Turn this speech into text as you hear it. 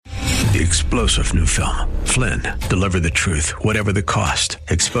The explosive new film, Flynn, deliver the truth, whatever the cost,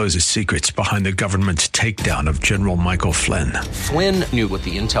 exposes secrets behind the government's takedown of General Michael Flynn. Flynn knew what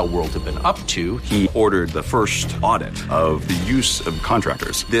the intel world had been up to. He ordered the first audit of the use of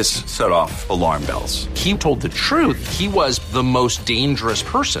contractors. This set off alarm bells. He told the truth. He was the most dangerous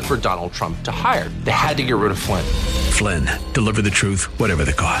person for Donald Trump to hire. They had to get rid of Flynn. Flynn, deliver the truth, whatever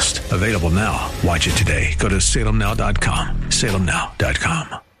the cost. Available now. Watch it today. Go to salemnow.com.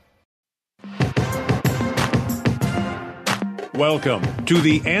 salemnow.com. Welcome to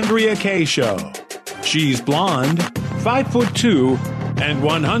the Andrea Kaye Show. She's blonde, 5'2", and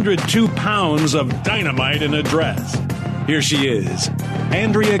 102 pounds of dynamite in a dress. Here she is,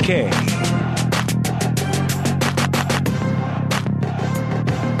 Andrea Kaye.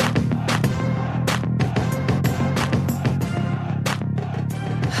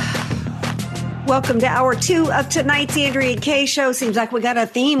 Welcome to hour 2 of tonight's Andrea Kaye Show. Seems like we got a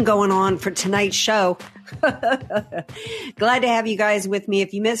theme going on for tonight's show. Glad to have you guys with me.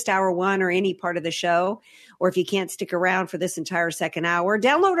 If you missed hour 1 or any part of the show, or if you can't stick around for this entire second hour,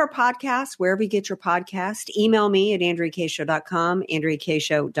 download our podcast wherever you get your podcast. Email me at AndreaKayeShow.com,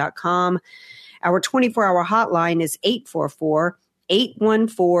 AndreaKayeShow.com. Our 24-hour hotline is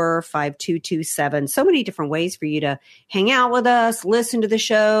 844-814-5227. So many different ways for you to hang out with us, listen to the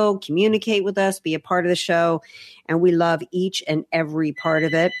show, communicate with us, be a part of the show. And we love each and every part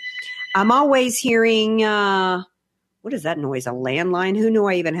of it. I'm always hearing, what is that noise? A landline? Who knew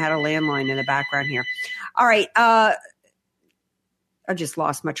I even had a landline in the background here? All right. I just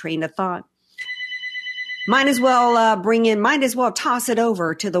lost my train of thought. Might as well toss it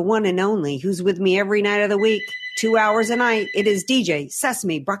over to the one and only who's with me every night of the week, 2 hours a night. It is DJ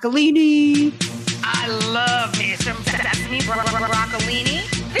Sesame Broccolini. I love me some Sesame Broccolini.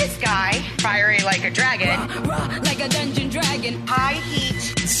 This guy, fiery like a dragon, like a dungeon dragon, high heat.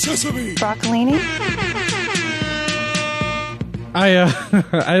 Sesame Broccolini.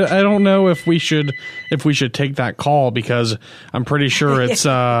 I don't know if we should take that call, because I'm pretty sure it's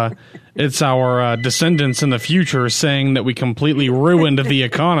our descendants in the future saying that we completely ruined the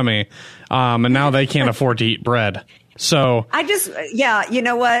economy, and now they can't afford to eat bread. So you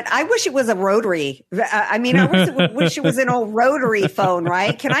know what? I wish it was a rotary. I wish it was an old rotary phone,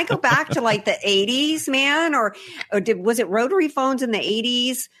 right? Can I go back to like the 80s, man? Or was it rotary phones in the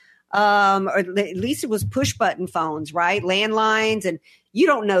 80s? Or at least it was push button phones, right? Landlines. And you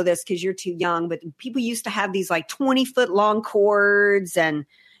don't know this because you're too young, but people used to have these like 20-foot long cords and,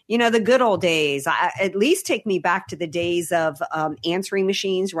 you know, the good old days. At least take me back to the days of answering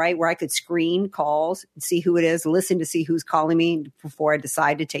machines, right? Where I could screen calls and see who it is, listen to see who's calling me before I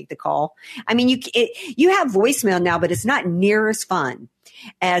decide to take the call. I mean, you have voicemail now, but it's not near as fun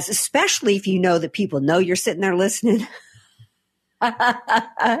as, especially if you know that people know you're sitting there listening.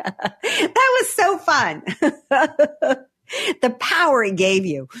 That was so fun. The power it gave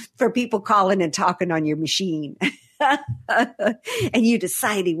you for people calling and talking on your machine. And you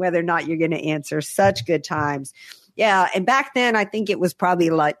deciding whether or not you're going to answer. Such good times. Yeah. And back then, I think it was probably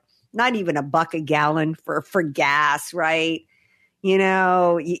like not even $1 a gallon for gas, right? You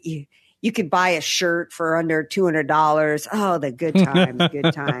know, you could buy a shirt for under $200. Oh, the good times,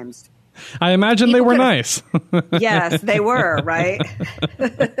 good times. I imagine they were nice. Yes, they were, right?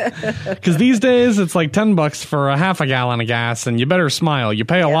 Because these days it's like $10 for a half a gallon of gas, and you better smile. You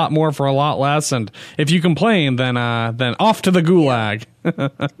pay a lot more for a lot less, and if you complain, then off to the gulag.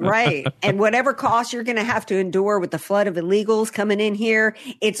 Right. And whatever cost you're going to have to endure with the flood of illegals coming in here,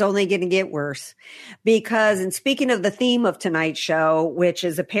 it's only going to get worse. Because, and speaking of the theme of tonight's show, which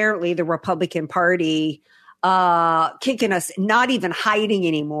is apparently the Republican Party kicking us, not even hiding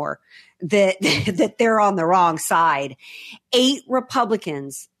anymore, that they're on the wrong side. 8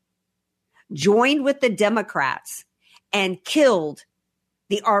 Republicans joined with the Democrats and killed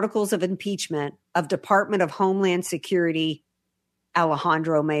the articles of impeachment of Department of Homeland Security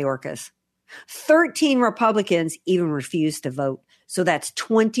Alejandro Mayorkas. 13 Republicans even refused to vote. So that's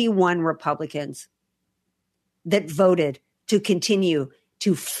 21 Republicans that voted to continue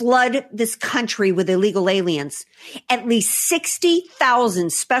to flood this country with illegal aliens. At least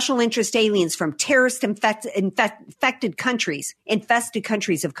 60,000 special interest aliens from terrorist infested countries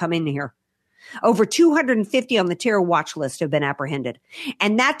have come in here. Over 250 on the terror watch list have been apprehended.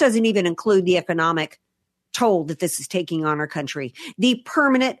 And that doesn't even include the economic toll that this is taking on our country, the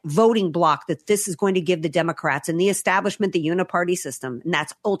permanent voting block that this is going to give the Democrats and the establishment, the uniparty system. And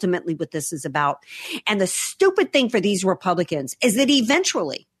that's ultimately what this is about. And the stupid thing for these Republicans is that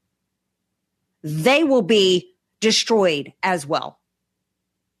eventually they will be destroyed as well.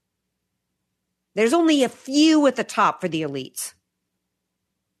 There's only a few at the top for the elites.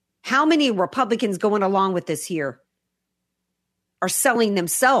 How many Republicans going along with this here are selling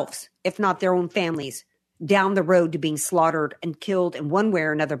themselves, if not their own families, down the road to being slaughtered and killed in one way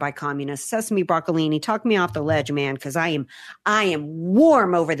or another by communists? Sesame Broccolini, talk me off the ledge, man, because I am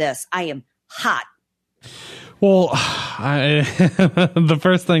warm over this. I am hot. Well, the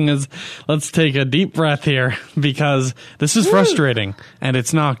first thing is, let's take a deep breath here, because this is frustrating and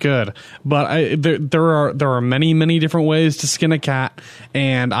it's not good. But there are many different ways to skin a cat,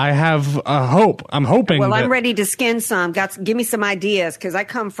 and I have a hope. I'm hoping. Well, I'm ready to skin some. Give me some ideas, because I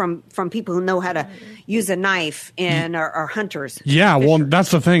come from people who know how to use a knife and are hunters. Yeah, well,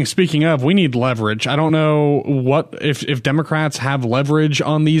 that's the thing. Speaking of, we need leverage. I don't know if Democrats have leverage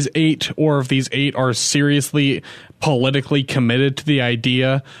on these 8, or if these 8 are seriously politically committed to the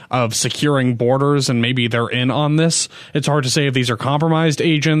idea of securing borders, and maybe they're in on this. It's hard to say if these are compromised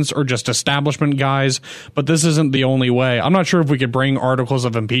agents or just establishment guys, but this isn't the only way. I'm not sure if we could bring articles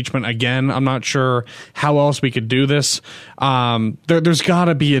of impeachment again. I'm not sure how else we could do this. There's got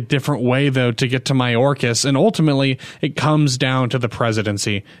to be a different way, though, to get to Mayorkas, and ultimately it comes down to the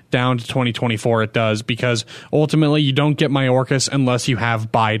presidency, down to 2024 it does, because ultimately you don't get Mayorkas unless you have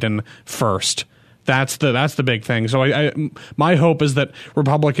Biden first. That's the big thing. So my hope is that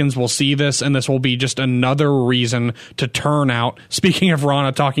Republicans will see this, and this will be just another reason to turn out. Speaking of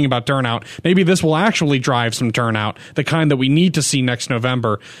Rana talking about turnout, maybe this will actually drive some turnout, the kind that we need to see next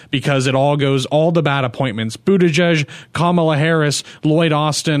November, because all the bad appointments, Buttigieg, Kamala Harris, Lloyd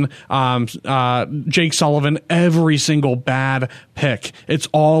Austin, Jake Sullivan, every single bad pick. It's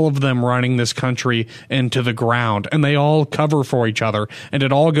all of them running this country into the ground, and they all cover for each other, and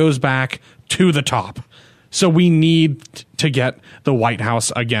it all goes back to the top. So we need to get the White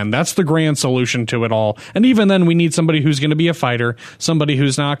House again. That's the grand solution to it all. And even then, we need somebody who's going to be a fighter, somebody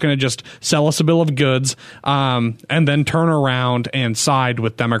who's not going to just sell us a bill of goods, and then turn around and side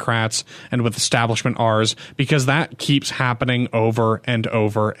with Democrats and with establishment R's, because that keeps happening over and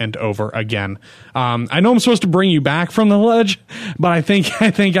over and over again. I know I'm supposed to bring you back from the ledge, but I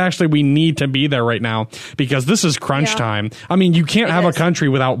think actually we need to be there right now, because this is crunch time. I mean, you can't have a country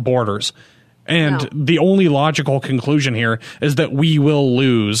without borders. And the only logical conclusion here is that we will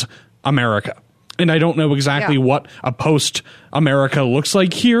lose America. And I don't know exactly what a post-America looks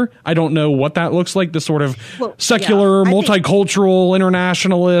like here. I don't know what that looks like, the sort of secular, multicultural,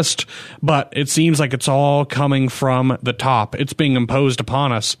 internationalist. But it seems like it's all coming from the top. It's being imposed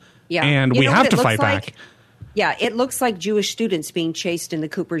upon us. Yeah. And we have to fight back. Yeah, it looks like Jewish students being chased in the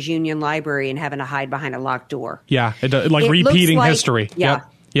Cooper's Union Library and having to hide behind a locked door. Yeah, it repeating history. Yeah.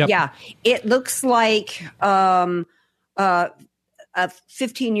 Yep. Yeah, it looks like a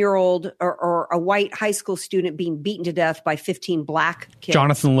 15-year-old or a white high school student being beaten to death by 15 black kids.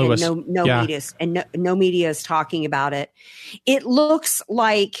 Jonathan Lewis. And no media is talking about it. It looks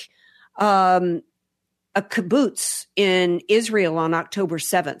like a kibbutz in Israel on October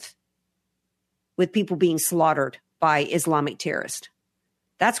 7th, with people being slaughtered by Islamic terrorists.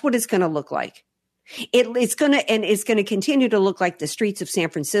 That's what it's going to look like. It's going to continue to look like the streets of San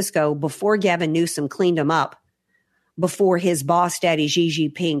Francisco before Gavin Newsom cleaned them up, before his boss daddy Xi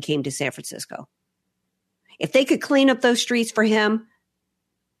Jinping came to San Francisco. If they could clean up those streets for him,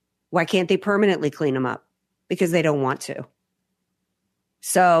 why can't they permanently clean them up? Because they don't want to.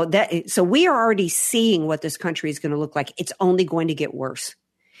 So we are already seeing what this country is going to look like. It's only going to get worse,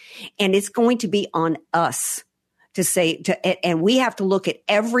 and it's going to be on us and we have to look at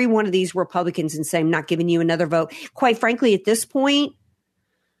every one of these Republicans and say, I'm not giving you another vote. Quite frankly, at this point,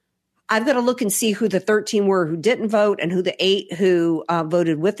 I've got to look and see who the 13 were who didn't vote and who the 8 who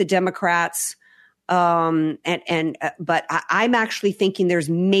voted with the Democrats. But I'm actually thinking there's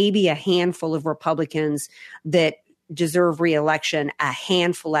maybe a handful of Republicans that deserve reelection, a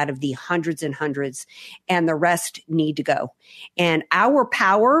handful out of the hundreds and hundreds, and the rest need to go. And our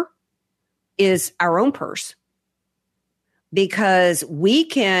power is our own purse. Because we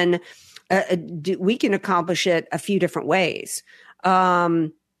can accomplish it a few different ways.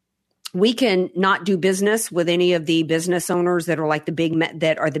 We can not do business with any of the business owners that are like the big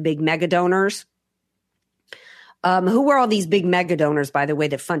mega donors. Who were all these big mega donors, by the way,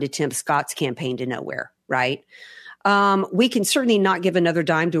 that funded Tim Scott's campaign to nowhere, right? We can certainly not give another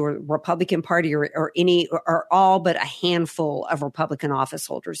dime to a Republican Party or all but a handful of Republican office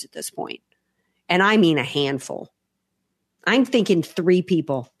holders at this point, and I mean a handful. I'm thinking 3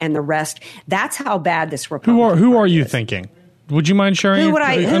 people, and the rest. That's how bad this Republican Who are Party you is. thinking? Would you mind sharing? Who would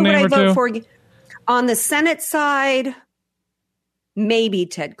I vote two? for? On the Senate side, maybe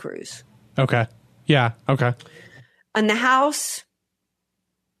Ted Cruz. Okay. Yeah. Okay. On the House,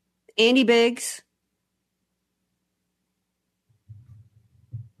 Andy Biggs.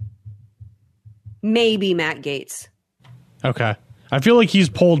 Maybe Matt Gaetz. Okay. I feel like he's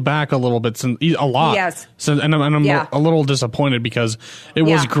pulled back a little bit, a lot. Yes. And I'm a little disappointed because it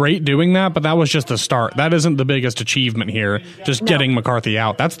was great doing that, but that was just the start. That isn't the biggest achievement here, just getting McCarthy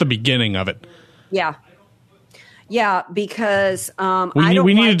out. That's the beginning of it. Yeah. Yeah, because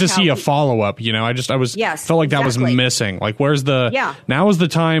we needed to see a follow up. You know, felt like that was missing. Like, where's the? Yeah. Now is the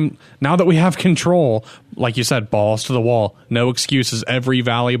time. Now that we have control, like you said, balls to the wall. No excuses. Every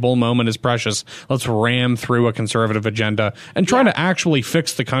valuable moment is precious. Let's ram through a conservative agenda and try to actually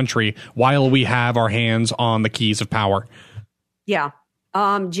fix the country while we have our hands on the keys of power. Yeah.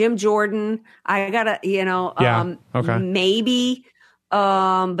 Jim Jordan. I gotta. Okay. Maybe.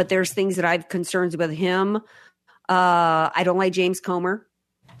 But there's things that I have concerns with him. I don't like James Comer.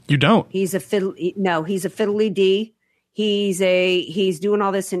 You don't? He's a fiddly D. He's doing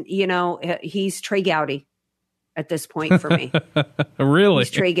all this, and he's Trey Gowdy at this point for me. Really?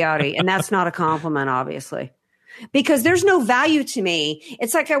 He's Trey Gowdy, and that's not a compliment, obviously, because there's no value to me.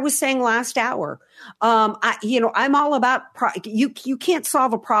 It's like I was saying last hour. I'm all about you can't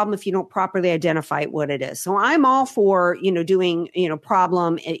solve a problem if you don't properly identify what it is. So I'm all for doing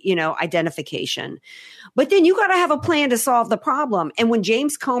problem identification. But then you got to have a plan to solve the problem. And when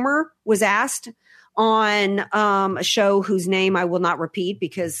James Comer was asked on a show whose name I will not repeat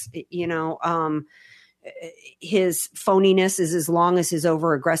because, his phoniness is as long as his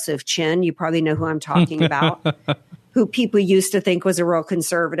over-aggressive chin. You probably know who I'm talking about, who people used to think was a real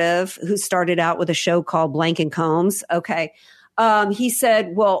conservative, who started out with a show called Blank and Combs. Okay. He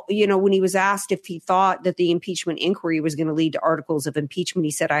said, well, when he was asked if he thought that the impeachment inquiry was going to lead to articles of impeachment,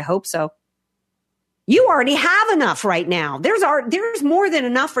 he said, I hope so. You already have enough right now. There's more than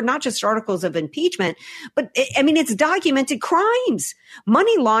enough for not just articles of impeachment, but it's documented crimes,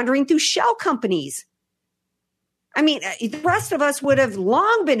 money laundering through shell companies. The rest of us would have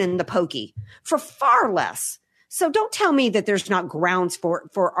long been in the pokey for far less. So don't tell me that there's not grounds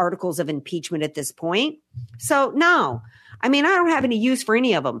for articles of impeachment at this point. So no, I don't have any use for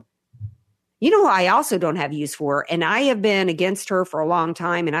any of them. You know who I also don't have use for, and I have been against her for a long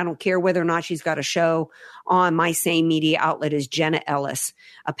time, and I don't care whether or not she's got a show on my same media outlet as Jenna Ellis.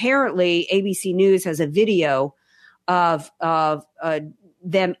 Apparently, ABC News has a video of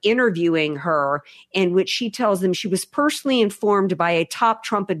them interviewing her in which she tells them she was personally informed by a top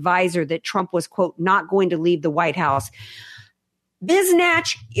Trump advisor that Trump was, quote, not going to leave the White House.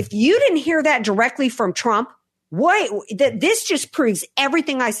 Biznatch, if you didn't hear that directly from Trump, this just proves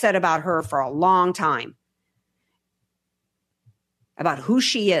everything I said about her for a long time, about who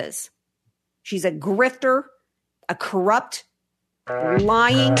she is. She's a grifter, a corrupt,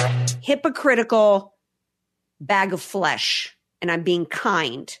 lying, hypocritical bag of flesh. And I'm being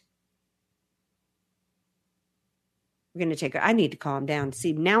kind. We're going to take I need to calm down.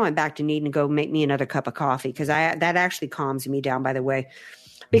 See, now I'm back to needing to go make me another cup of coffee because that actually calms me down, by the way,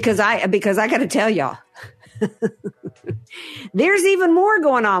 because I got to tell y'all, there's even more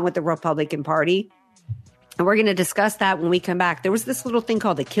going on with the Republican Party. And we're going to discuss that when we come back. There was this little thing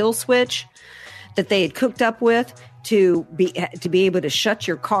called the kill switch that they had cooked up with to be able to shut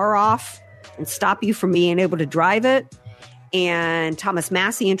your car off and stop you from being able to drive it. And Thomas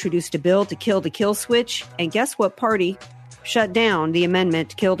Massie introduced a bill to kill the kill switch. And guess what party shut down the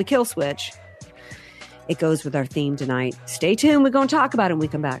amendment to kill the kill switch? It goes with our theme tonight. Stay tuned. We're going to talk about it when we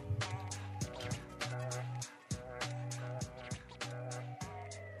come back.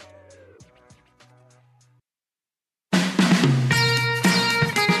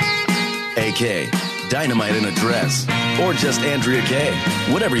 AK, Dynamite in a Dress, or just Andrea Kaye,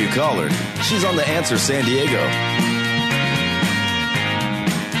 whatever you call her. She's on The Answer San Diego.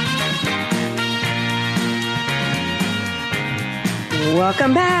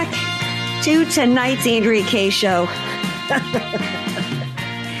 Welcome back to tonight's Andrea Kaye show.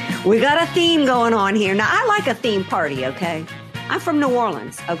 We got a theme going on here. Now, I like a theme party, okay? I'm from New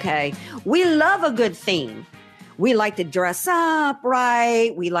Orleans, okay? We love a good theme. We like to dress up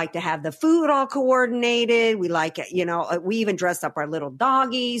right. We like to have the food all coordinated. We like, we even dress up our little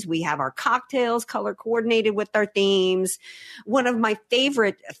doggies. We have our cocktails color coordinated with our themes. One of my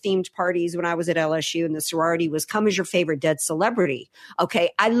favorite themed parties when I was at LSU in the sorority was Come As Your Favorite Dead Celebrity.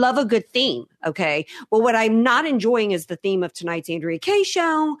 Okay. I love a good theme. Okay. Well, what I'm not enjoying is the theme of tonight's Andrea Kaye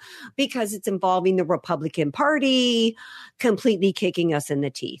show because it's involving the Republican Party completely kicking us in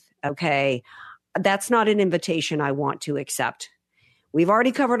the teeth. Okay. That's not an invitation I want to accept. We've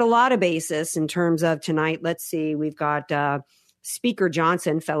already covered a lot of bases in terms of tonight. Let's see. We've got Speaker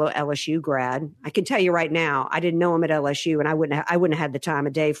Johnson, fellow LSU grad. I can tell you right now, I didn't know him at LSU, and I wouldn't have had the time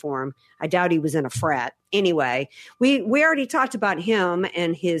of day for him. I doubt he was in a frat. Anyway, we already talked about him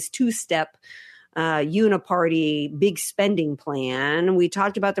and his two-step uniparty big spending plan. We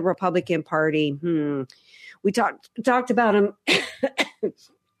talked about the Republican Party. We talked about them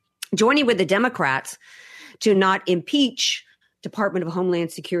joining with the Democrats to not impeach Department of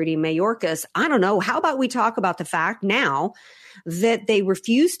Homeland Security Mayorkas. I don't know. How about we talk about the fact now that they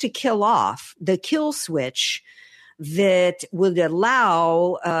refuse to kill off the kill switch that would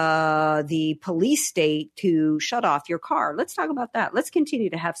allow the police state to shut off your car. Let's talk about that. Let's continue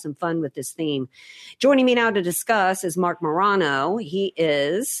to have some fun with this theme. Joining me now to discuss is Mark Morano. He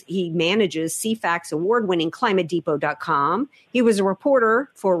manages CFAC's award-winning ClimateDepot.com. He was a reporter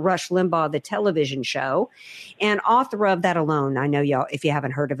for Rush Limbaugh, the television show, and author of that alone. I know y'all, if you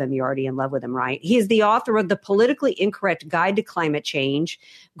haven't heard of him, you're already in love with him, right? He is the author of The Politically Incorrect Guide to Climate Change,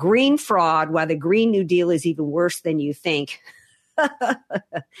 Green Fraud, Why the Green New Deal is Even Worse Than You Think.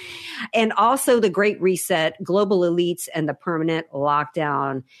 And also The Great Reset, Global Elites and the Permanent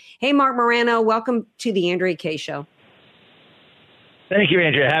Lockdown. Hey, Mark Morano, welcome to the Andrea Kaye Show. Thank you,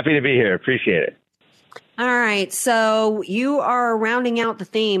 Andrea. Happy to be here. Appreciate it. All right. So you are rounding out the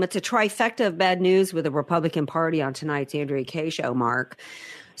theme. It's a trifecta of bad news with the Republican Party on tonight's Andrea Kaye Show, Mark.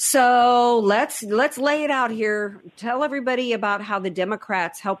 So let's lay it out here. Tell everybody about how the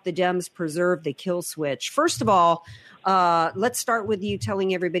Democrats helped the Dems preserve the kill switch. First of all, let's start with you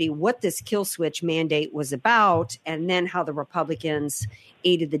telling everybody what this kill switch mandate was about, and then how the Republicans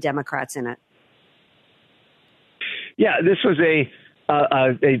aided the Democrats in it. Yeah, this was a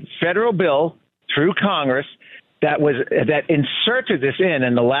federal bill through Congress that inserted this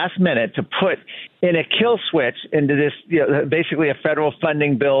in the last minute to put in a kill switch into this, basically a federal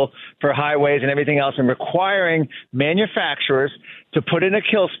funding bill for highways and everything else, and requiring manufacturers to put in a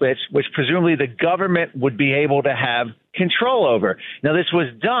kill switch, which presumably the government would be able to have control over. Now, this was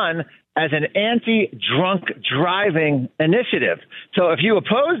done as an anti-drunk driving initiative. So if you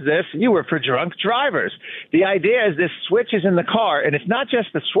oppose this, you were for drunk drivers. The idea is this switch is in the car, and it's not just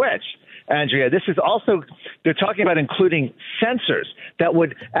the switch, Andrea. This is also, they're talking about including sensors that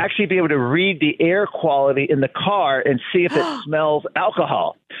would actually be able to read the air quality in the car and see if it smells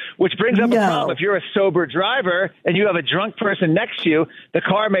alcohol, which brings up a problem. If you're a sober driver and you have a drunk person next to you, the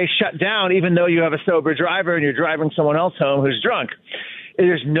car may shut down even though you have a sober driver and you're driving someone else home who's drunk.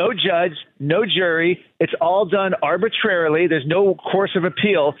 There's no judge, no jury. It's all done arbitrarily. There's no course of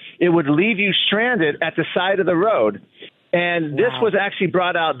appeal. It would leave you stranded at the side of the road. And this was actually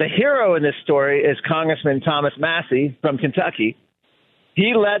brought out. The hero in this story is Congressman Thomas Massie from Kentucky.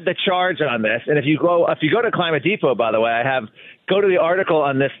 He led the charge on this. And if you go to Climate Depot, by the way, go to the article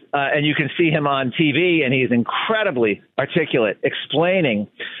on this, and you can see him on TV, and he's incredibly articulate, explaining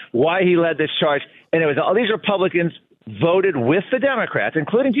why he led this charge. And it was all these Republicans voted with the Democrats,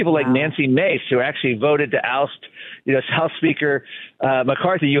 including people like Nancy Mace, who actually voted to oust, House Speaker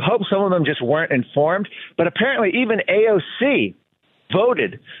McCarthy. You hope some of them just weren't informed, but apparently even AOC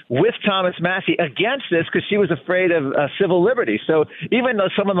voted with Thomas Massie against this because she was afraid of civil liberty. So even though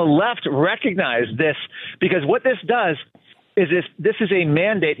some of the left recognized this, because what this does is this is a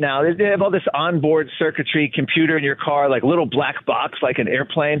mandate now. They have all this onboard circuitry computer in your car, like little black box, like an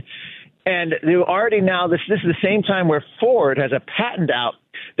airplane. And they already now, this is the same time where Ford has a patent out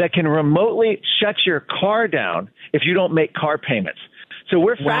that can remotely shut your car down if you don't make car payments. So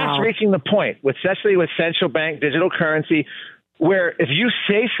we're fast reaching the point, especially with central bank digital currency, where if you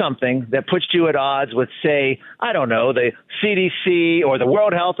say something that puts you at odds with, say, I don't know, the CDC or the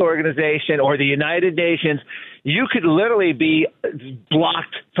World Health Organization or the United Nations, you could literally be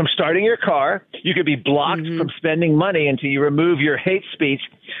blocked from starting your car. You could be blocked from spending money until you remove your hate speech.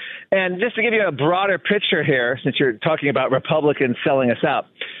 And just to give you a broader picture here, since you're talking about Republicans selling us out,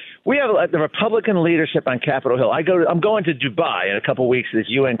 we have the Republican leadership on Capitol Hill. I'm going to Dubai in a couple of weeks to this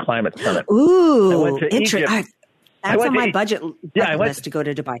UN Climate Summit. Ooh, I went to Egypt. That's on my budget list to go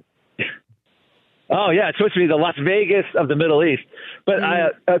to Dubai. Oh, yeah. It's supposed to be the Las Vegas of the Middle East. But,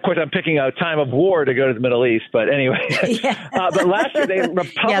 of course, I'm picking a time of war to go to the Middle East. But anyway. But last year,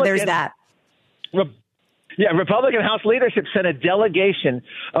 there's that. Republican House leadership sent a delegation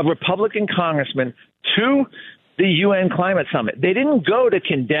of Republican congressmen to the UN Climate Summit. They didn't go to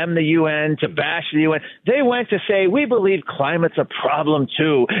condemn the UN, to bash the UN. They went to say, we believe climate's a problem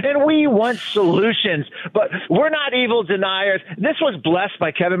too, and we want solutions, but we're not evil deniers. This was blessed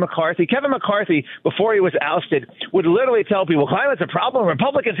by Kevin McCarthy. Kevin McCarthy, before he was ousted, would literally tell people, climate's a problem.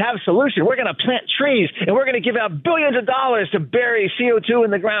 Republicans have a solution. We're going to plant trees, and we're going to give out billions of dollars to bury CO2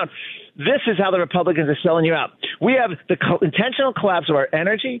 in the ground. This is how the Republicans are selling you out. We have the intentional collapse of our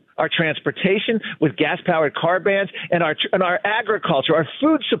energy, our transportation with gas-powered car bans, and our agriculture, our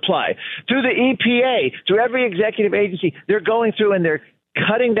food supply. Through the EPA, through every executive agency, they're going through and they're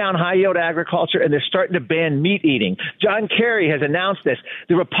cutting down high-yield agriculture, and they're starting to ban meat eating. John Kerry has announced this.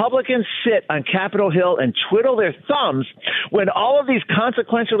 The Republicans sit on Capitol Hill and twiddle their thumbs when all of these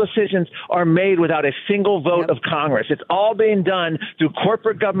consequential decisions are made without a single vote of Congress. It's all being done through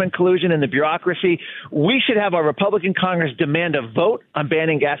corporate government collusion and the bureaucracy. We should have our Republican Congress demand a vote on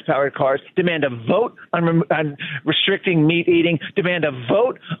banning gas-powered cars, demand a vote on restricting meat eating, demand a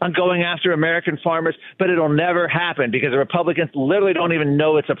vote on going after American farmers, but it'll never happen because the Republicans literally don't even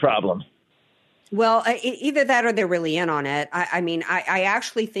know it's a problem. Well, either that or they're really in on it. I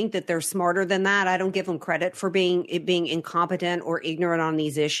actually think that they're smarter than that. I don't give them credit for being incompetent or ignorant on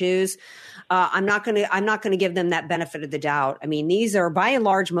these issues. I'm not going to give them that benefit of the doubt. I mean, these are, by and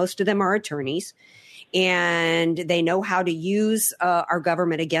large, most of them are attorneys, and they know how to use our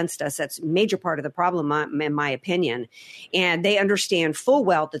government against us. That's a major part of the problem, in my opinion. And they understand full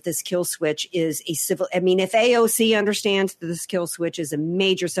well that this kill switch is a civil. I mean, if AOC understands that this kill switch is a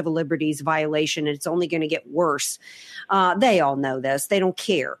major civil liberties violation and it's only going to get worse, they all know this. They don't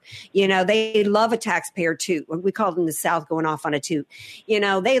care. You know, they love a taxpayer toot. We call it in the South going off on a toot. You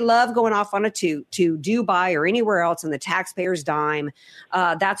know, they love going off on a toot to Dubai or anywhere else on the taxpayer's dime.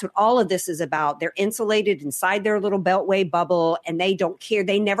 That's what all of this is about. They're insulated inside their little beltway bubble, and they don't care.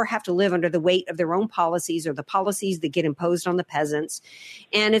 They never have to live under the weight of their own policies or the policies that get imposed on the peasants.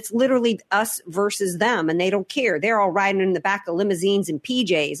 And it's literally us versus them, and they don't care. They're all riding in the back of limousines and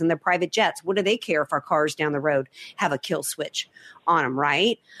PJs and their private jets. What do they care if our cars down the road have a kill switch on them,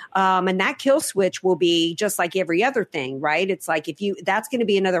 right? And that kill switch will be just like every other thing, right? It's like that's going to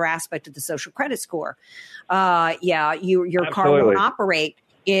be another aspect of the social credit score. Your car won't operate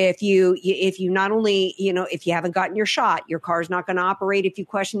if you not only, if you haven't gotten your shot. Your car's not going to operate if you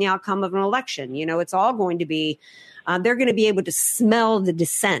question the outcome of an election. It's all going to be, they're going to be able to smell the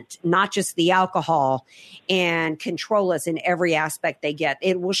dissent, not just the alcohol, and control us in every aspect they get.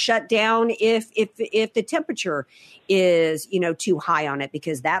 It will shut down if the temperature is, too high on it,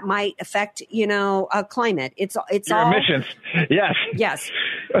 because that might affect, climate. It's your all emissions. Yes. Yes.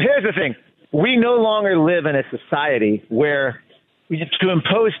 Here's the thing. We no longer live in a society where to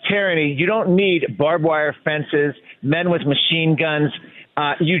impose tyranny, you don't need barbed wire fences, men with machine guns.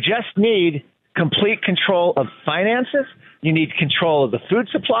 You just need complete control of finances. You need control of the food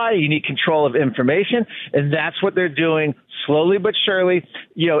supply. You need control of information. And that's what they're doing slowly but surely.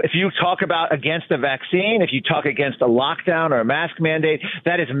 If you talk about against a vaccine, if you talk against a lockdown or a mask mandate,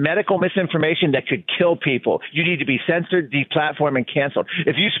 that is medical misinformation that could kill people. You need to be censored, deplatformed, and canceled.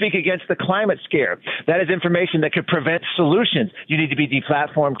 If you speak against the climate scare, that is information that could prevent solutions. You need to be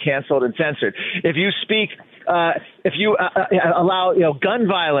deplatformed, canceled, and censored. If you speak if you allow gun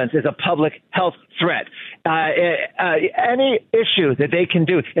violence as a public health threat, any issue that they can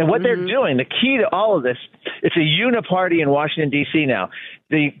do, and what they're doing, the key to all of this, it's a uniparty in Washington, D.C. now.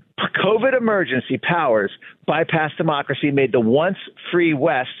 The COVID emergency powers bypass democracy, made the once free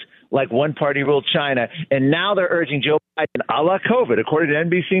West like one party ruled China, and now they're urging Joe Biden, a la COVID, according to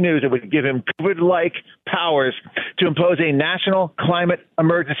NBC News, it would give him COVID-like powers to impose a national climate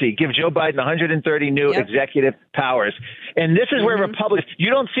emergency, give Joe Biden 130 new executive powers. And this is where Republicans, you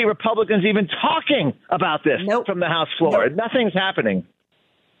don't see Republicans even talking about this from the House floor. Nothing's happening.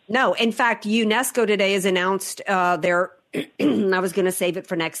 No, in fact, UNESCO today has announced their I was going to save it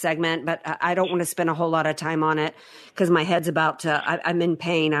for next segment, but I don't want to spend a whole lot of time on it because my head's about to, I'm in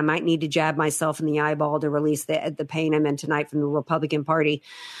pain. I might need to jab myself in the eyeball to release the pain I'm in tonight from the Republican Party.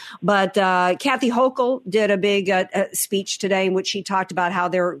 But Kathy Hochul did a big speech today in which she talked about how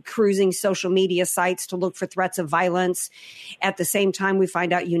they're cruising social media sites to look for threats of violence. At the same time, we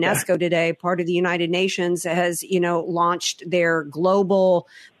find out UNESCO today, part of the United Nations, has, launched their global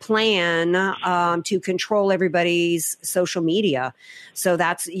plan to control everybody's social media. So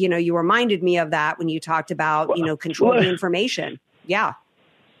that's, you reminded me of that when you talked about, control the information. Yeah.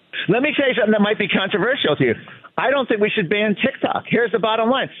 Let me tell you something that might be controversial to you. I don't think we should ban TikTok. Here's the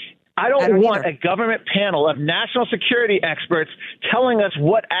bottom line. I don't want a government panel of national security experts telling us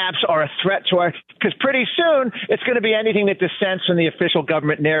what apps are a threat to our, because pretty soon it's going to be anything that dissents from the official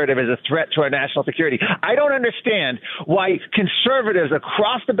government narrative as a threat to our national security. I don't understand why conservatives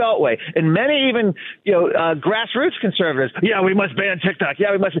across the Beltway, and many even, grassroots conservatives, we must ban TikTok.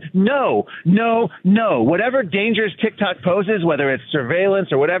 We must. No. Whatever dangers TikTok poses, whether it's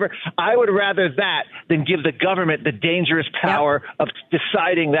surveillance or whatever, I would rather that than give the government the dangerous power of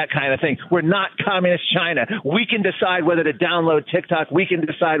deciding that kind of thing. We're not communist China. We can decide whether to download TikTok. We can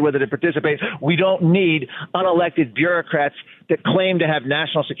decide whether to participate. We don't need unelected bureaucrats that claim to have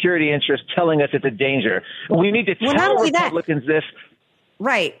national security interests telling us it's a danger. We need to tell Republicans this.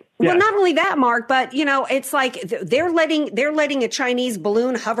 Right. Well, not only that, Mark, but it's like they're letting a Chinese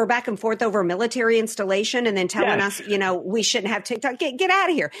balloon hover back and forth over a military installation and then telling us, we shouldn't have TikTok. Get out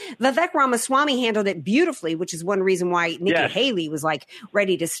of here. Vivek Ramaswamy handled it beautifully, which is one reason why Nikki Haley was like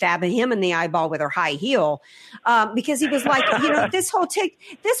ready to stab him in the eyeball with her high heel, because he was like, this whole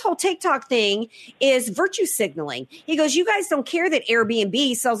TikTok thing is virtue signaling. He goes, you guys don't care that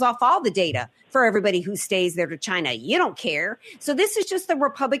Airbnb sells off all the data for everybody who stays there to China. You don't care. So this is just the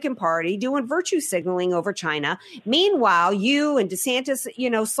Republican Party doing virtue signaling over China. Meanwhile, you and DeSantis,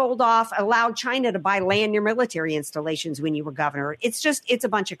 allowed China to buy land near military installations when you were governor. It's a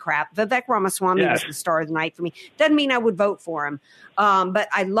bunch of crap. Vivek Ramaswamy was the star of the night for me. Doesn't mean I would vote for him. But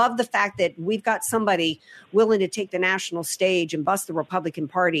I love the fact that we've got somebody willing to take the national stage and bust the Republican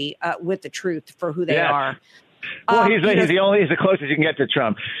Party with the truth for who they are. Well, he's the closest you can get to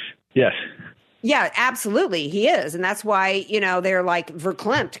Trump. Yes. Yeah, absolutely. He is. And that's why, they're like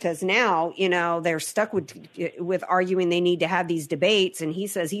verklempt, because now, they're stuck with arguing they need to have these debates. And he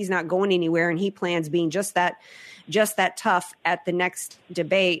says he's not going anywhere, and he plans being just that tough at the next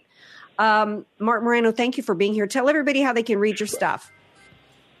debate. Mark Morano, thank you for being here. Tell everybody how they can read your stuff.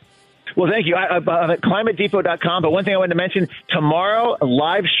 Well, thank you. I'm at climatedepot.com. But one thing I wanted to mention, tomorrow, a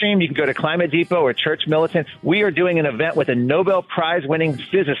live stream, you can go to Climate Depot or Church Militant. We are doing an event with a Nobel Prize-winning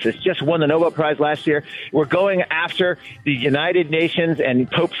physicist, just won the Nobel Prize last year. We're going after the United Nations and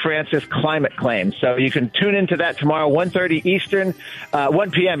Pope Francis climate claims. So you can tune into that tomorrow, 1:30 Eastern,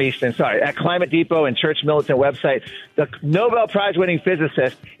 1 p.m. Eastern, at Climate Depot and Church Militant website. The Nobel Prize-winning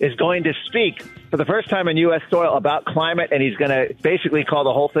physicist is going to speak for the first time in U.S. soil about climate, and he's going to basically call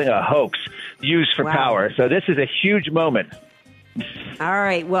the whole thing a hoax used for power. So this is a huge moment. All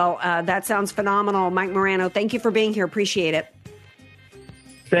right. Well, that sounds phenomenal. Mike Morano, thank you for being here. Appreciate it.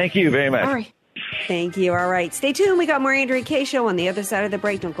 Thank you very much. All right. Thank you. All right. Stay tuned. We got more Andrea Kaye Show on the other side of the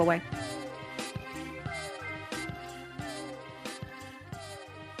break. Don't go away.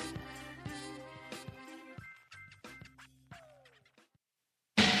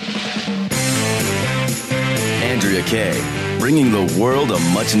 Andrea Kaye, bringing the world a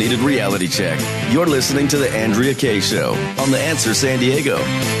much-needed reality check. You're listening to The Andrea Kaye Show on The Answer San Diego.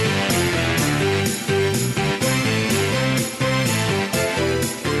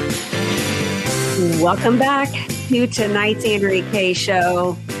 Welcome back to tonight's Andrea Kaye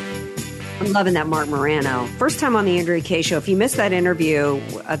Show. I'm loving that Mark Morano. First time on the Andrea Kaye Show. If you missed that interview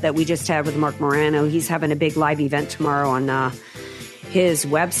that we just had with Mark Morano, he's having a big live event tomorrow on his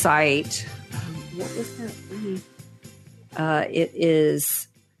website. What was that? It is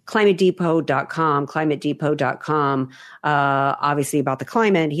climatedepot.com, obviously about the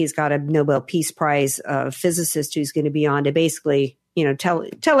climate. He's got a Nobel Peace Prize physicist who's going to be on to basically, tell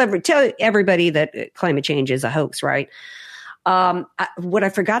everybody that climate change is a hoax, right? What I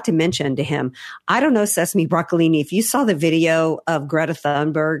forgot to mention to him, I don't know, Sesame Broccolini, if you saw the video of Greta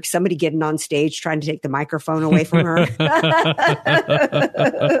Thunberg, somebody getting on stage trying to take the microphone away from her.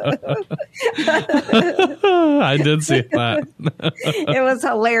 I did see that. It was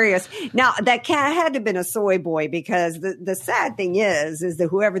hilarious. Now, that cat had to have been a soy boy, because the sad thing is that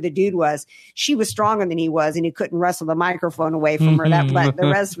whoever the dude was, she was stronger than he was, and he couldn't wrestle the microphone away from her. But the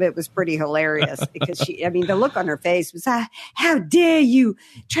rest of it was pretty hilarious, because the look on her face was, how dare you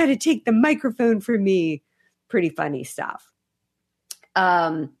try to take the microphone from me? Pretty funny stuff.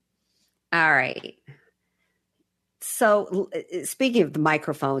 All right. So speaking of the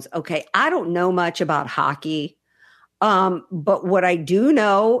microphones, okay, I don't know much about hockey, but what I do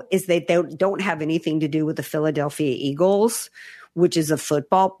know is that they don't have anything to do with the Philadelphia Eagles, which is a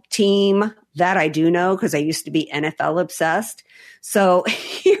football team. That I do know, because I used to be NFL obsessed. So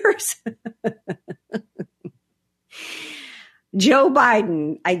here's... Joe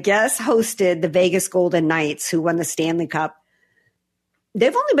Biden, I guess, hosted the Vegas Golden Knights, who won the Stanley Cup.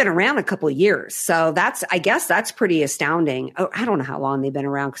 They've only been around a couple of years, so I guess that's pretty astounding. Oh, I don't know how long they've been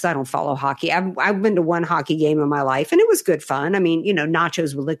around, because I don't follow hockey. I've been to one hockey game in my life, and it was good fun. I mean,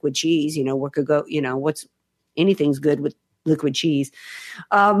 nachos with liquid cheese. What could go? Anything's good with liquid cheese.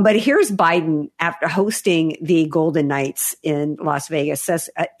 But here's Biden after hosting the Golden Knights in Las Vegas.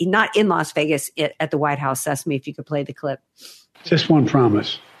 Not in Las Vegas, at the White House. Sesame, if you could play the clip. Just one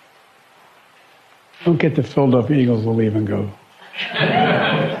promise. Don't get the Philadelphia Eagles to leave and go.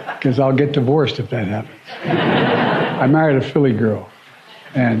 Because I'll get divorced if that happens. I married a Philly girl,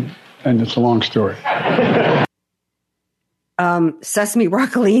 and it's a long story. Sesame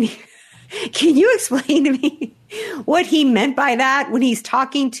Broccolini, can you explain to me what he meant by that when he's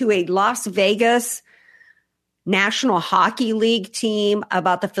talking to a Las Vegas National Hockey League team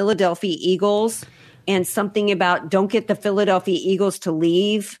about the Philadelphia Eagles, and something about don't get the Philadelphia Eagles to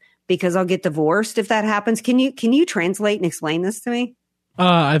leave because I'll get divorced if that happens. Can you translate and explain this to me?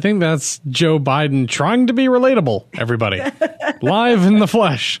 I think that's Joe Biden trying to be relatable, everybody. Live in the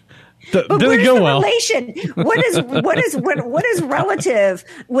flesh. But Did it go well? Relation? What is relative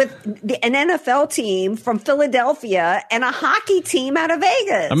with an NFL team from Philadelphia and a hockey team out of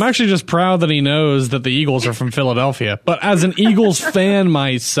Vegas? I'm actually just proud that he knows that the Eagles are from Philadelphia. But as an Eagles fan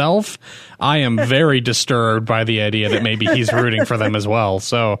myself, I am very disturbed by the idea that maybe he's rooting for them as well.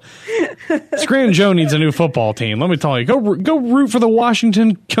 So Scranton Joe needs a new football team. Let me tell you, go root for the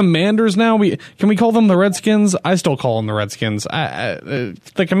Washington Commanders now. Can we call them the Redskins? I still call them the Redskins.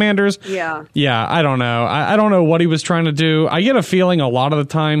 The Commanders. Yeah. I don't know. I don't know what he was trying to do. I get a feeling a lot of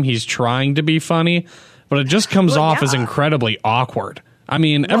the time he's trying to be funny, but it just comes off as incredibly awkward. I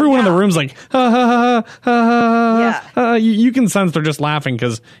mean, everyone in the room's like, ha, ha, ha, ha, ha, ha. You can sense they're just laughing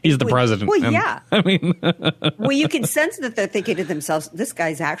because he's the president. Well, yeah. I mean, well, you can sense that they're thinking to themselves, this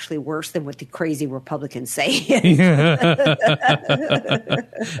guy's actually worse than what the crazy Republicans say.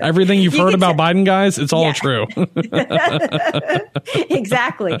 Everything you've heard about Biden, guys, it's all true.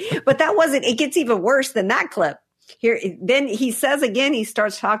 Exactly. But that wasn't, it gets even worse than that clip. Here, then he says again, he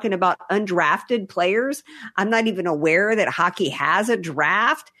starts talking about undrafted players. I'm not even aware that hockey has a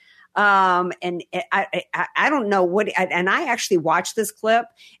draft. And I don't know what, and I actually watched this clip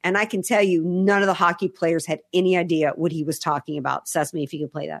and I can tell you none of the hockey players had any idea what he was talking about. Sesame, if you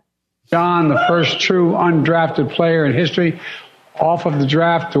could play that. John, the first true undrafted player in history off of the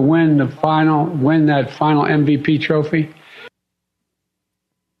draft to win that final MVP trophy.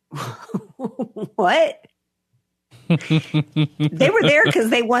 What? They were there because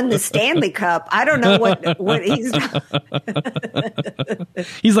they won the Stanley Cup. I don't know what he's.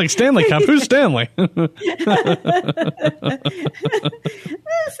 He's like, Stanley Cup. Who's Stanley? Thank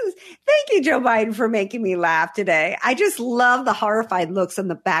you, Joe Biden, for making me laugh today. I just love the horrified looks on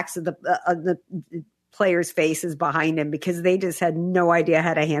the backs of the players' faces behind him because they just had no idea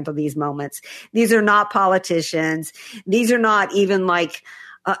how to handle these moments. These are not politicians. These are not even like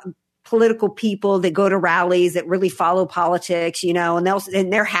political people that go to rallies that really follow politics,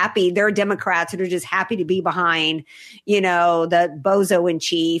 and they're happy. They're Democrats that are just happy to be behind, the bozo in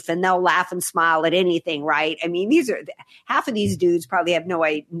chief, and they'll laugh and smile at anything, right? I mean, half of these dudes probably have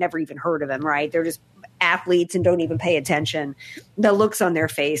never even heard of him, right? They're just athletes and don't even pay attention. The looks on their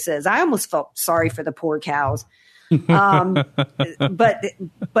faces. I almost felt sorry for the poor cows. But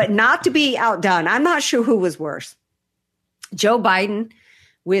not to be outdone. I'm not sure who was worse. Joe Biden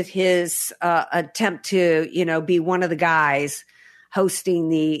with his attempt to, be one of the guys hosting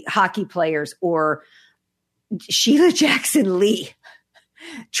the hockey players, or Sheila Jackson Lee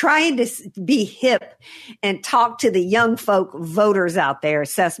trying to be hip and talk to the young folk voters out there.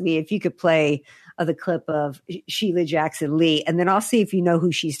 Sesame, if you could play the clip of Sheila Jackson Lee, and then I'll see if you know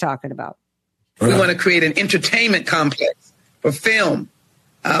who she's talking about. We want to create an entertainment complex for film,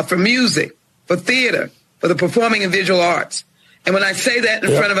 for music, for theater, for the performing and visual arts. And when I say that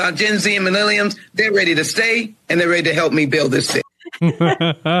in front of our Gen Z and millennials, they're ready to stay and they're ready to help me build this city. Those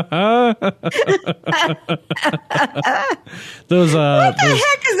what the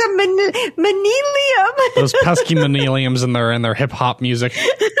heck is a manilium? Those pesky maniliums in their hip hop music.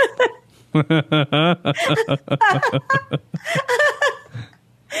 That's even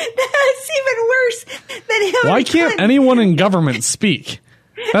worse than Hillary Why can't Clinton. anyone in government speak?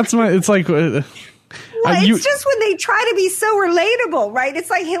 It's like. It's just when they try to be so relatable, right? It's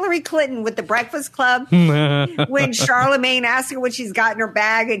like Hillary Clinton with the Breakfast Club when Charlemagne asks her what she's got in her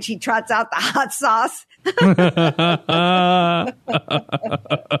bag and she trots out the hot sauce.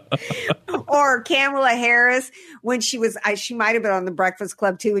 Or Kamala Harris when she might have been on the Breakfast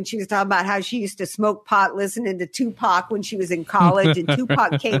Club too, and she was talking about how she used to smoke pot listening to Tupac when she was in college, and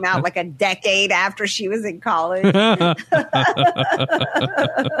Tupac came out like a decade after she was in college.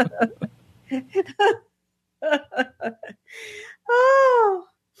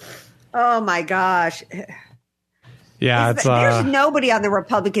 Oh my gosh. Yeah, there's nobody on the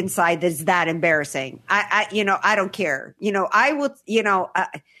Republican side that's that embarrassing. I don't care. I will,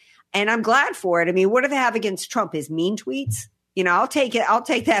 and I'm glad for it. I mean, what do they have against Trump? His mean tweets? I'll take it. I'll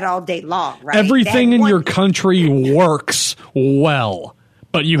take that all day long, right? Everything in your country works well,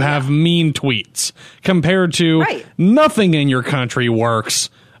 but you have mean tweets compared to nothing in your country works,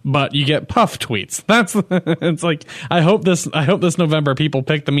 but you get puff tweets. It's like, I hope this November people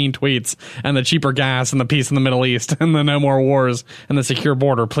pick the mean tweets and the cheaper gas and the peace in the Middle East and the no more wars and the secure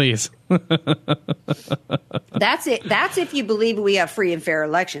border, please. That's it. That's if you believe we have free and fair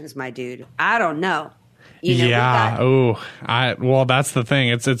elections, my dude. I don't know. Well, that's the thing.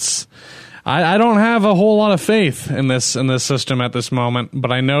 It's I don't have a whole lot of faith in this system at this moment,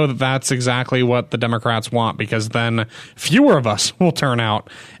 but I know that that's exactly what the Democrats want, because then fewer of us will turn out,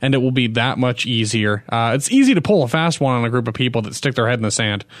 and it will be that much easier. It's easy to pull a fast one on a group of people that stick their head in the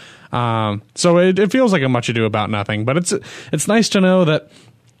sand. So it feels like a much ado about nothing, but it's nice to know that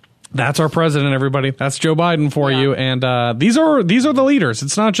that's our president, everybody. That's Joe Biden for you. And these are the leaders.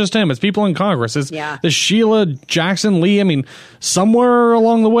 It's not just him. It's people in Congress. It's Sheila Jackson Lee. I mean, somewhere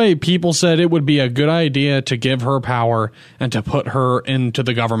along the way, people said it would be a good idea to give her power and to put her into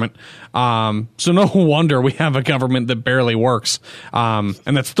the government. So no wonder we have a government that barely works. And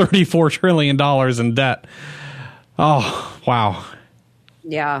that's $34 trillion in debt. Oh, wow.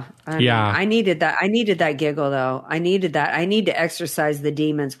 Yeah. I needed that. I needed that giggle, though. I needed that. I need to exercise the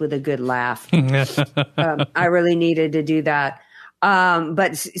demons with a good laugh. I really needed to do that.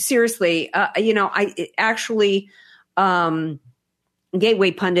 But seriously, I actually,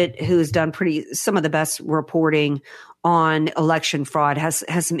 Gateway Pundit, who's done some of the best reporting on election fraud, has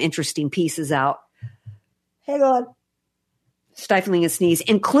some interesting pieces out. Hang on. Stifling a sneeze,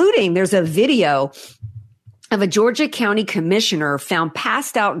 including there's a video of a Georgia County commissioner found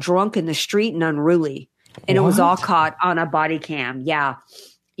passed out drunk in the street and unruly. And it was all caught on a body cam. Yeah.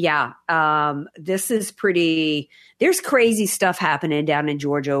 This is there's crazy stuff happening down in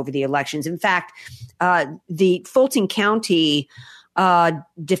Georgia over the elections. In fact, the Fulton County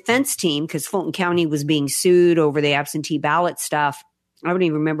defense team, because Fulton County was being sued over the absentee ballot stuff. I don't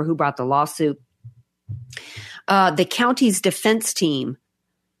even remember who brought the lawsuit. The county's defense team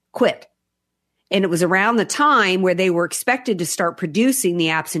quit. And it was around the time where they were expected to start producing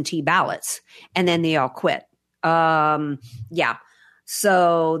the absentee ballots, and then they all quit.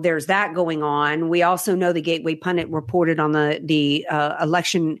 So there's that going on. We also know the Gateway Pundit reported on the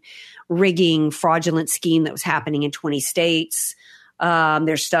election rigging fraudulent scheme that was happening in 20 states.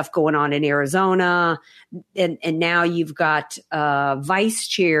 There's stuff going on in Arizona. And now you've got Vice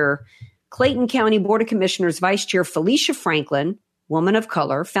Chair, Clayton County Board of Commissioners Vice Chair Felicia Franklin, woman of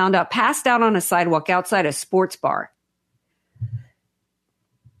color, found out passed out on a sidewalk outside a sports bar.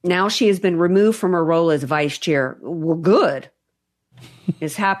 Now she has been removed from her role as vice chair. Well, good.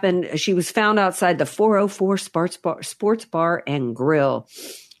 It's happened. She was found outside the 404 sports bar and grill.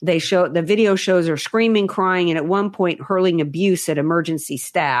 The video shows her screaming, crying, and at one point hurling abuse at emergency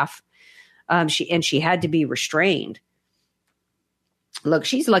staff. She had to be restrained. Look,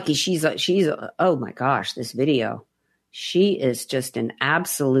 she's lucky. Oh my gosh, this video. She is just an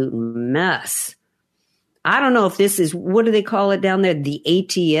absolute mess. I don't know if this is, what do they call it down there? The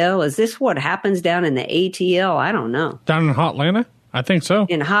ATL? Is this what happens down in the ATL? I don't know. Down in Hotlanta? I think so.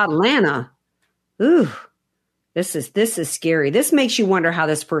 In Hotlanta. Ooh, this is scary. This makes you wonder how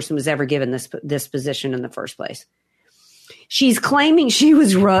this person was ever given this position in the first place. She's claiming she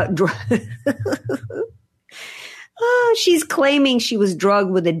was she's claiming she was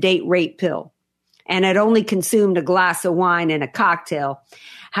drugged with a date rape pill and had only consumed a glass of wine and a cocktail.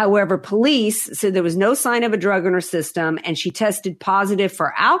 However, police said there was no sign of a drug in her system, and she tested positive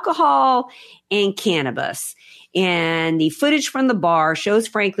for alcohol and cannabis. And the footage from the bar shows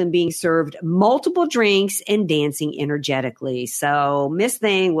Franklin being served multiple drinks and dancing energetically. So Miss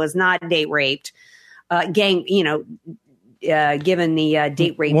Thing was not date raped. Given the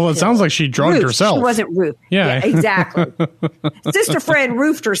date rape. Well, it sounds like she drugged herself. She wasn't roofed. Yeah, exactly. Sister Fred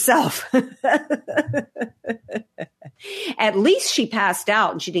roofed herself. At least she passed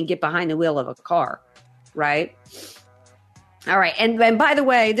out and she didn't get behind the wheel of a car, right? All right. And by the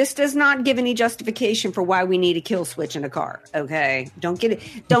way, this does not give any justification for why we need a kill switch in a car. Okay. Don't get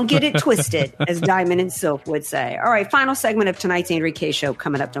it twisted, as Diamond and Silk would say. All right. Final segment of tonight's Andrea Kaye Show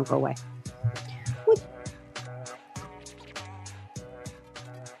coming up. Don't go away.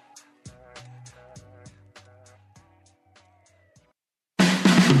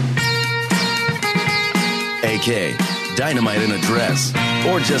 Kaye, Dynamite in a Dress,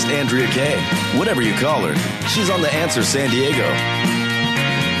 or just Andrea Kaye, whatever you call her. She's on The Answer San Diego.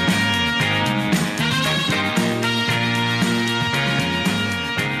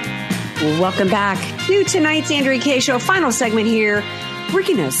 Welcome back to tonight's Andrea Kaye Show. Final segment here. We're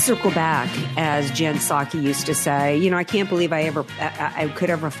going to circle back, as Jen Psaki used to say. You know, I can't believe I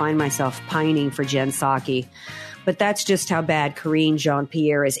could ever find myself pining for Jen Psaki. But that's just how bad Karine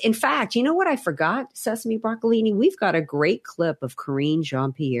Jean-Pierre is. In fact, you know what I forgot, Sesame Broccolini? We've got a great clip of Karine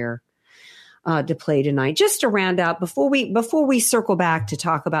Jean-Pierre to play tonight. Just to round out, before we circle back to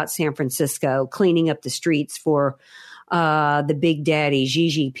talk about San Francisco cleaning up the streets for the big daddy,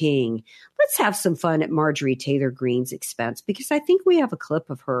 Xi Jinping, let's have some fun at Marjorie Taylor Greene's expense, because I think we have a clip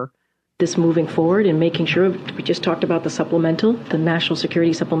of her this moving forward and making sure, we just talked about the supplemental, the national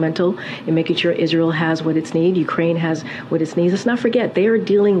security supplemental, and making sure Israel has what it needs, Ukraine has what it needs. Let's not forget, they are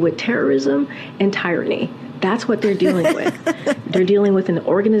dealing with terrorism and tyranny. That's what they're dealing with. They're dealing with an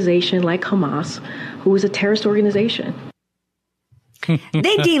organization like Hamas, who is a terrorist organization.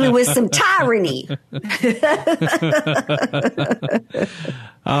 They dealing with some tyranny.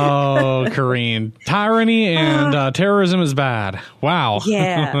 Oh, Karine. Tyranny and terrorism is bad. Wow.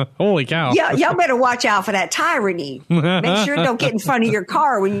 Yeah. Holy cow. Yeah, y'all better watch out for that tyranny. Make sure it don't get in front of your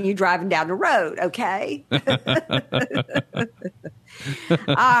car when you're driving down the road, okay?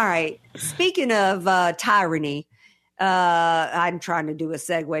 All right. Speaking of tyranny, I'm trying to do a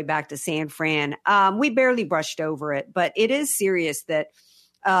segue back to San Fran. We barely brushed over it, but it is serious that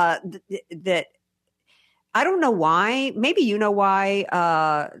that I don't know why. Maybe you know why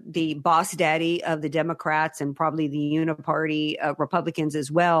the boss daddy of the Democrats and probably the Uniparty Republicans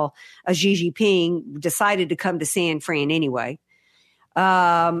as well, Xi Jinping, decided to come to San Fran anyway.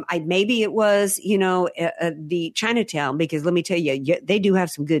 Maybe it was, the Chinatown, because let me tell you, they do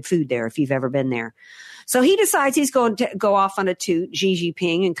have some good food there if you've ever been there. So he decides he's going to go off on a toot, Xi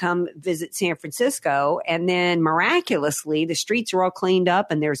Jinping, and come visit San Francisco. And then miraculously, the streets are all cleaned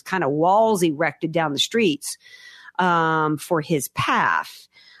up and there's kind of walls erected down the streets for his path.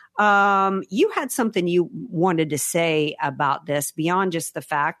 You had something you wanted to say about this beyond just the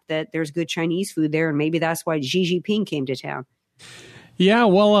fact that there's good Chinese food there. And maybe that's why Xi Jinping came to town. Yeah,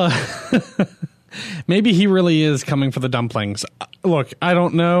 well, maybe he really is coming for the dumplings. Look, I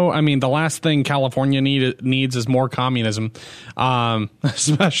don't know. I mean, the last thing California needs is more communism,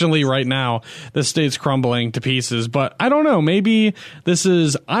 especially right now. The state's crumbling to pieces. But I don't know. Maybe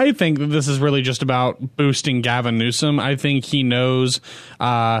I think that this is really just about boosting Gavin Newsom. I think he knows.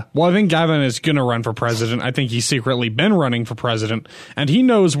 I think Gavin is going to run for president. I think he's secretly been running for president. And he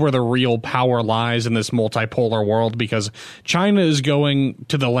knows where the real power lies in this multipolar world, because China is going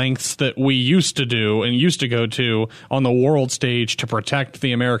to the lengths that we used to do and used to go to on the world stage to protect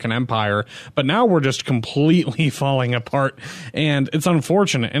the American empire, but now we're just completely falling apart, and it's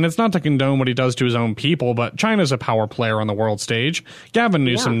unfortunate. And it's not to condone what he does to his own people, but China's a power player on the world stage. Gavin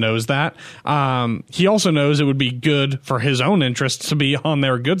Newsom knows that. He also knows it would be good for his own interests to be on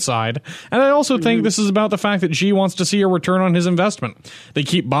their good side. And I also think this is about the fact that Xi wants to see a return on his investment. They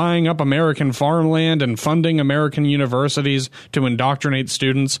keep buying up American farmland and funding American universities to indoctrinate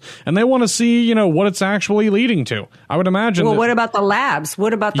students, and they want to see, what it's actually leading to. I would imagine. Well, what about the labs?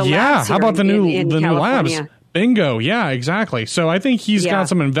 What about the labs? Yeah, how about the new California? labs? Bingo. Yeah, exactly. So I think he's got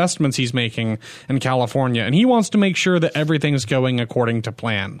some investments he's making in California, and he wants to make sure that everything's going according to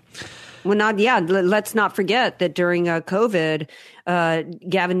plan. Well, let's not forget that during COVID,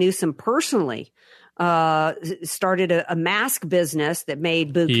 Gavin Newsom personally started a mask business that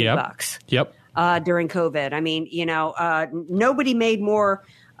made buku bucks. Yep. During COVID. I mean, nobody made more,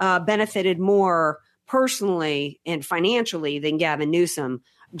 benefited more personally and financially than Gavin Newsom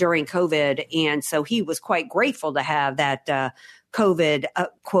during COVID. And so he was quite grateful to have that COVID,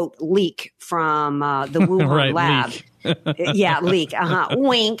 quote, leak from the Wuhan lab. Leak.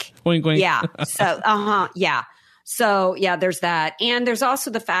 Wink. Wink, wink. Yeah. So, yeah. So, yeah, there's that. And there's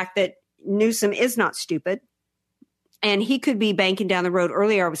also the fact that Newsom is not stupid. And he could be banking down the road.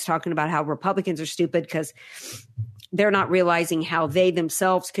 Earlier, I was talking about how Republicans are stupid because they're not realizing how they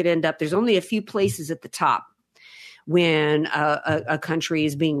themselves could end up. There's only a few places at the top when a country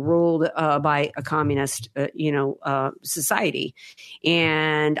is being ruled by a communist, society.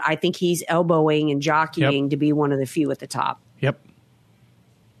 And I think he's elbowing and jockeying to be one of the few at the top. Yep.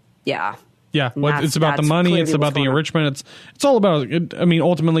 Yeah. Yeah, it's about the money. It's about the enrichment. It's all about,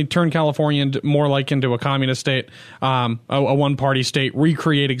 ultimately turn California into a communist state, a one-party state,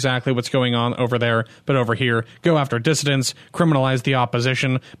 recreate exactly what's going on over there, but over here, go after dissidents, criminalize the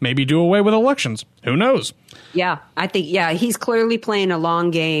opposition, maybe do away with elections. Who knows? Yeah, I think, he's clearly playing a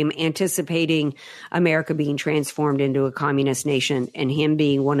long game, anticipating America being transformed into a communist nation and him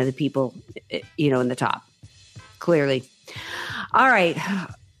being one of the people, in the top. Clearly. All right.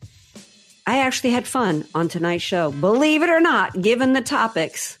 I actually had fun on tonight's show, believe it or not, given the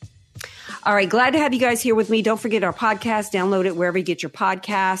topics. All right, glad to have you guys here with me. Don't forget our podcast. Download it wherever you get your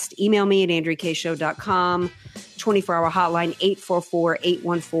podcast. Email me at AndreaKShow.com. 24-hour hotline,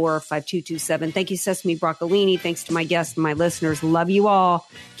 844-814-5227. Thank you, Sesame Broccolini. Thanks to my guests and my listeners. Love you all.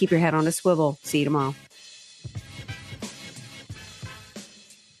 Keep your head on a swivel. See you tomorrow.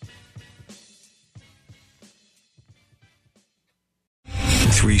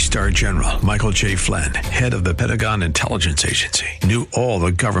 3-star general Michael J. Flynn, head of the Pentagon Intelligence Agency, knew all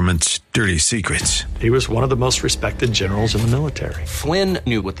the government's dirty secrets. He was one of the most respected generals in the military. Flynn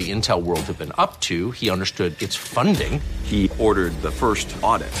knew what the intel world had been up to. He understood its funding. He ordered the first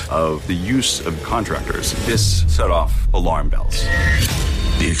audit of the use of contractors. This set off alarm bells.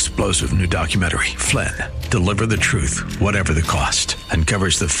 The explosive new documentary, Flynn, Deliver the Truth, Whatever the Cost,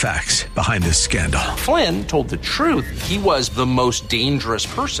 uncovers the facts behind this scandal. Flynn told the truth. He was the most dangerous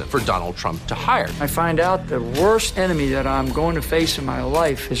person for Donald Trump to hire. I find out the worst enemy that I'm going to face in my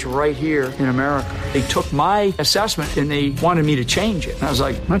life is right here in America. They took my assessment and they wanted me to change it. And I was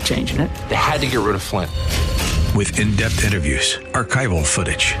like, I'm not changing it. They had to get rid of Flynn. With in-depth interviews, archival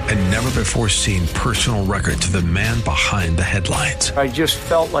footage, and never-before-seen personal records of the man behind the headlines. I just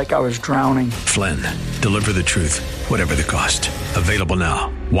felt like I was drowning. Flynn, Deliver the Truth, Whatever the Cost. Available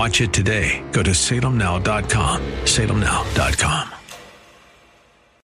now. Watch it today. Go to salemnow.com. salemnow.com.